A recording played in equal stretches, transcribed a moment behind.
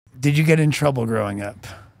Did you get in trouble growing up?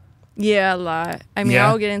 Yeah, a lot. I mean, Yeah?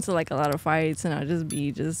 I'll get into like a lot of fights, and I'll just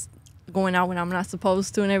be going out when I'm not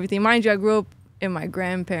supposed to and everything. Mind you, I grew up in my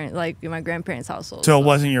grandparents' household. So it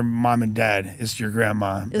wasn't your mom and dad; it's your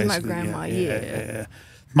grandma. It's my basically. grandma. Yeah.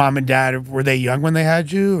 Mom and dad, were they young when they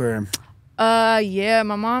had you, or? Yeah.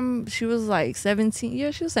 My mom, she was like 17.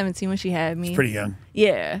 Yeah, she was 17 when she had me. It's pretty young.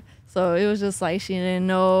 Yeah. So it was just like she didn't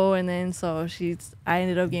know, and then I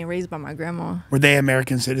ended up getting raised by my grandma. Were they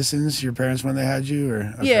American citizens, your parents, when they had you,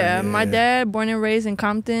 or? Okay, Yeah, my dad born and raised in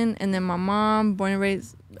Compton, and then my mom born and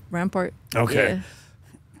raised Rampart. Okay.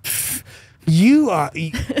 Yeah. You are.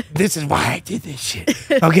 This is why I did this shit.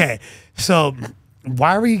 Okay, so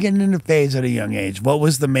why were you getting into fades at a young age? What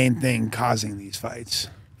was the main thing causing these fights?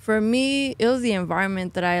 For me, it was the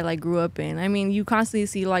environment that I like grew up in. I mean, you constantly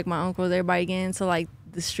see like my uncles, everybody getting into like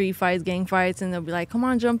the street fights, gang fights, and they'll be like, "Come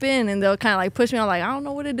on, jump in," and they'll kind of like push me. I'm like, I don't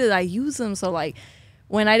know what to do. I use them, so like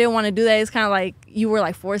when I didn't want to do that, it's kind of like you were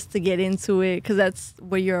like forced to get into it because that's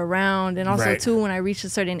where you're around. And also too, when I reached a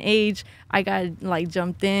certain age, I got like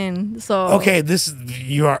jumped in. So okay,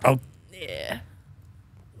 you are. Oh, yeah.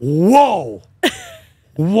 Whoa,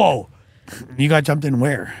 whoa! You got jumped in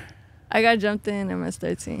where? I got jumped in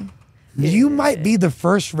MS-13. You might be the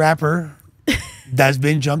first rapper that's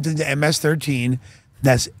been jumped into MS-13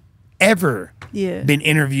 that's ever been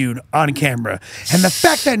interviewed on camera. And the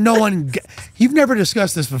fact that you've never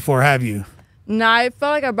discussed this before, have you? Nah, I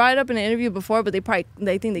felt like I brought it up in an interview before, but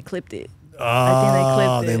they think they clipped it. Oh, I think they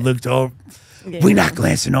clipped they it. looked over. Yeah. We're not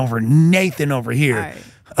glancing over Nathan over here. All right.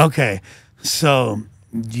 Okay, so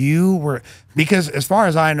you were, because as far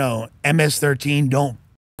as I know, MS-13 don't f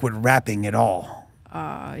with rapping at all.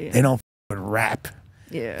 Yeah. They don't f with rap.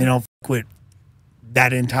 Yeah. They don't f with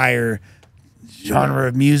that entire genre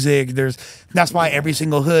of music. That's why every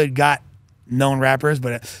single hood got known rappers.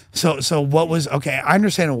 But so what was, okay, I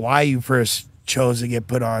understand why you first chose to get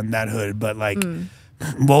put on that hood, but like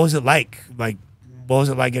what was it like? Like what was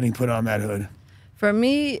it like getting put on that hood? For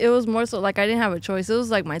me, it was more so like I didn't have a choice. It was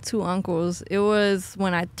like my two uncles. It was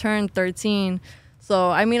when I turned 13.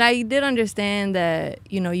 So, I mean, I did understand that,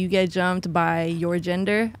 you get jumped by your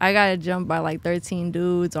gender. I got jumped by like 13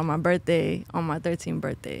 dudes on my 13th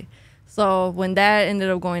birthday. So when that ended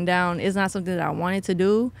up going down, it's not something that I wanted to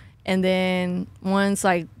do. And then once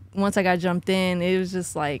I got jumped in, it was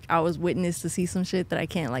just like I was witness to see some shit that I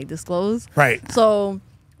can't like disclose. Right. So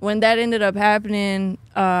when that ended up happening,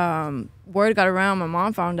 word got around, my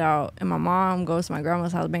mom found out, and my mom goes to my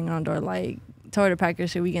grandma's house banging on the door like, tell her to pack her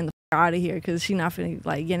shit, we getting the out of here because she not finna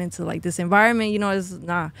like get into like this environment, it's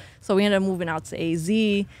nah. So we ended up moving out to AZ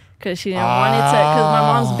because she didn't want it to, because my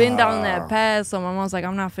mom's been down that path. So my mom's like,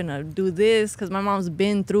 I'm not finna do this because my mom's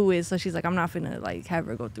been through it. So she's like, I'm not finna like have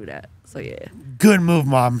her go through that. So yeah. Good move,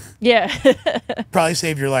 Mom. Yeah. Probably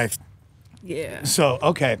saved your life. Yeah. So,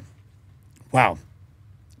 okay. Wow.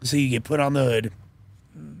 So you get put on the hood.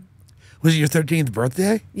 Was it your 13th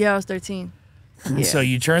birthday? Yeah, I was 13. Yeah. So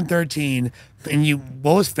you turned 13, and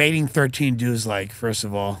what was fading 13 dudes like, first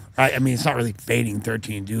of all? I mean, it's not really fading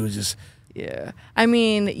 13 dudes, just... Yeah. I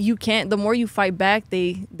mean, you can't, the more you fight back,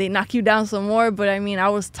 they knock you down some more. But I mean, I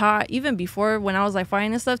was taught, even before when I was like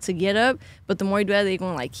fighting and stuff, to get up. But the more you do that, they're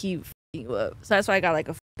going to like keep you up. So that's why I got like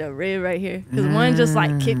a rib right here. Because one just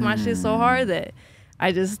like kicked my shit so hard that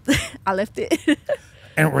I just, I left it.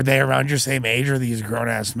 And were they around your same age, or these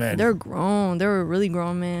grown-ass men? They're grown. They were really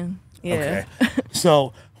grown men. Yeah. Okay.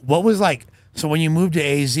 So what was like, so when you moved to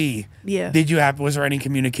AZ, was there any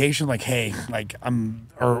communication like, hey, like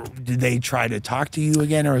or did they try to talk to you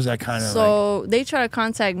again, or was that kind of So they tried to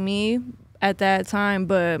contact me at that time,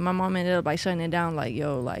 but my mom ended up like shutting it down, like,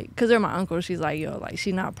 yo, like, because they're my uncle. She's like, yo, like,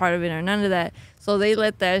 she's not part of it or none of that. So they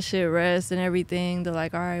let that shit rest and everything. They're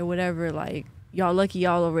like, all right, whatever, like, y'all lucky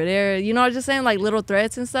y'all over there. Just saying like little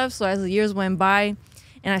threats and stuff. So as the years went by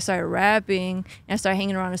and I started rapping and I started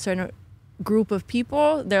hanging around a certain group of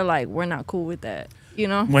people, they're like, we're not cool with that,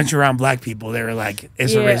 Once you're around black people, they were like,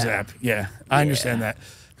 it's a raise up. Yeah, I understand that.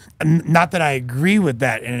 Not that I agree with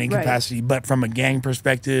that in any capacity, but from a gang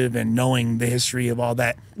perspective and knowing the history of all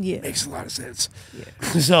that, makes a lot of sense.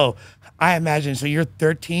 Yeah. So I imagine, so you're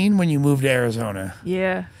 13 when you moved to Arizona.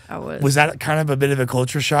 Yeah, I was. Was that kind of a bit of a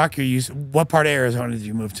culture shock? What part of Arizona did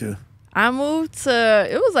you move to? I moved to,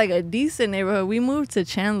 it was like a decent neighborhood. We moved to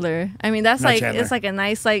Chandler. I mean, that's it's like a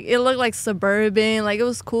nice, like, it looked like suburban. Like, it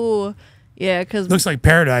was cool. Yeah, because... Looks like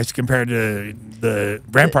paradise compared to the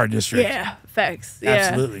Rampart district. Yeah, facts. Yeah.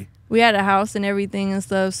 Absolutely. We had a house and everything and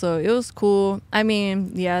stuff, so it was cool. I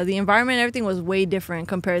mean, yeah, the environment and everything was way different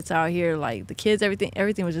compared to out here. Like, the kids,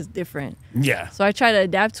 everything was just different. Yeah. So I tried to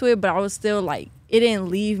adapt to it, but I was still, like, it didn't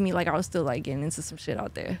leave me. Like I was still like getting into some shit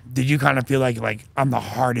out there. Did you kind of feel like I'm the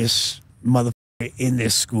hardest motherfucker in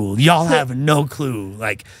this school? Y'all have no clue.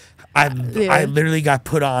 Like I literally got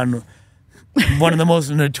put on one of the most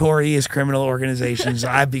notorious criminal organizations.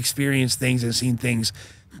 I've experienced things and seen things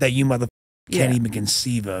that you motherfuckers can't even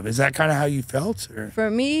conceive of. Is that kind of how you felt? Or? For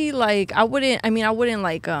me, like I wouldn't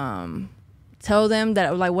like tell them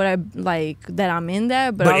that like what I like that I'm in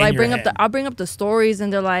that, but I'll like bring up the stories,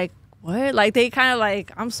 and they're like, what? Like they kind of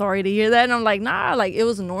like, I'm sorry to hear that, and I'm like, nah, like it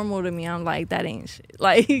was normal to me. I'm like, that ain't shit.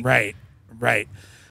 Like right.